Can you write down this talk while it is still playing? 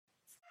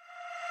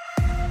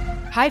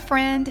Hi,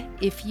 friend.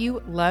 If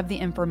you love the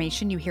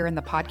information you hear in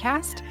the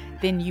podcast,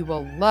 then you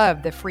will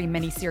love the free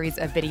mini-series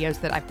of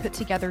videos that I've put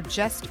together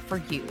just for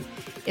you.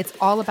 It's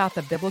all about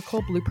the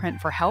biblical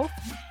blueprint for health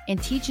and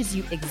teaches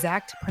you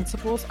exact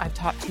principles I've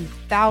taught to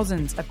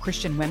thousands of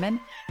Christian women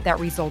that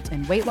result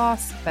in weight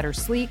loss, better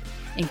sleep,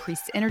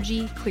 increased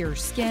energy, clearer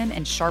skin,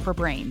 and sharper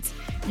brains.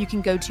 You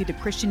can go to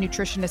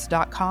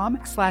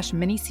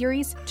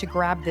thechristiannutritionist.com/miniseries to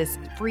grab this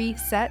free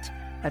set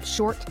of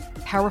short,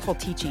 powerful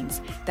teachings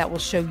that will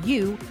show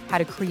you how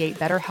to create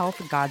better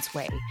health God's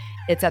way.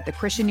 It's at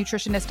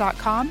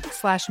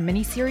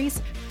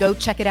thechristiannutritionist.com/miniseries. Go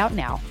check it out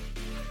now.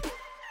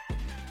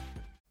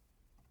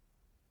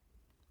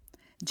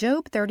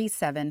 Job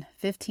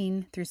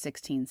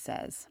 37:15-16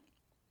 says,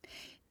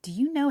 "Do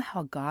you know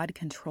how God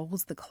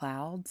controls the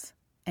clouds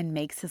and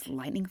makes his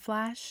lightning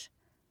flash?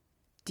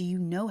 Do you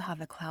know how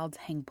the clouds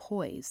hang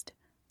poised,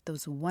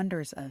 those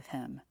wonders of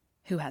him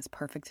who has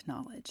perfect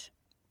knowledge?"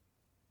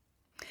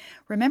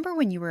 Remember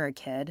when you were a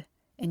kid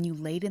and you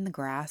laid in the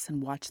grass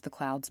and watched the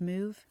clouds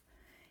move?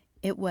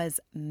 It was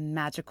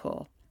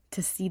magical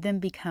to see them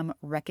become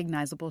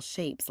recognizable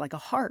shapes like a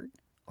heart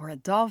or a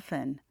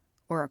dolphin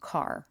or a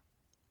car.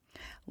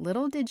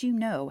 Little did you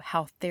know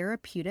how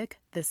therapeutic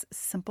this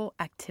simple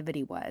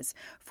activity was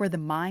for the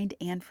mind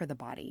and for the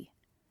body.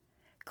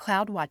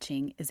 Cloud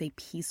watching is a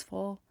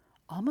peaceful,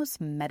 almost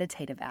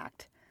meditative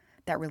act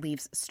that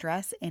relieves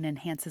stress and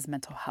enhances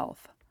mental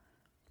health.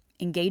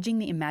 Engaging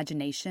the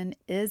imagination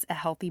is a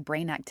healthy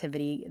brain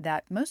activity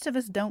that most of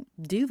us don't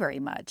do very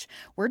much.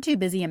 We're too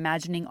busy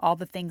imagining all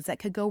the things that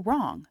could go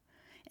wrong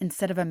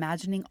instead of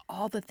imagining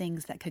all the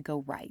things that could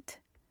go right.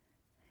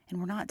 And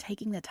we're not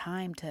taking the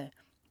time to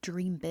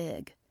dream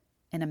big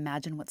and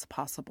imagine what's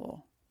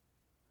possible.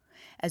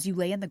 As you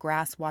lay in the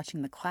grass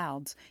watching the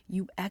clouds,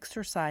 you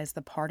exercise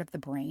the part of the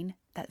brain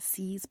that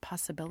sees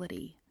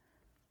possibility.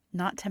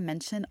 Not to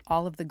mention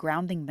all of the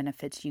grounding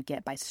benefits you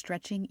get by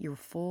stretching your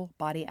full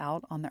body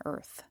out on the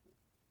earth.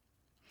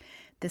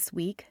 This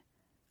week,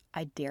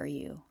 I dare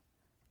you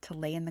to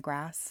lay in the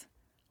grass,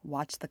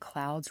 watch the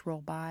clouds roll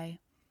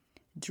by,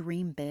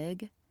 dream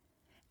big,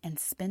 and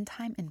spend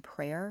time in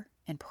prayer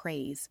and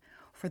praise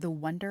for the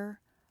wonder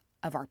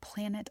of our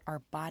planet, our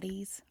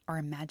bodies, our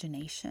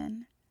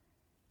imagination,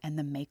 and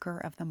the maker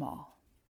of them all.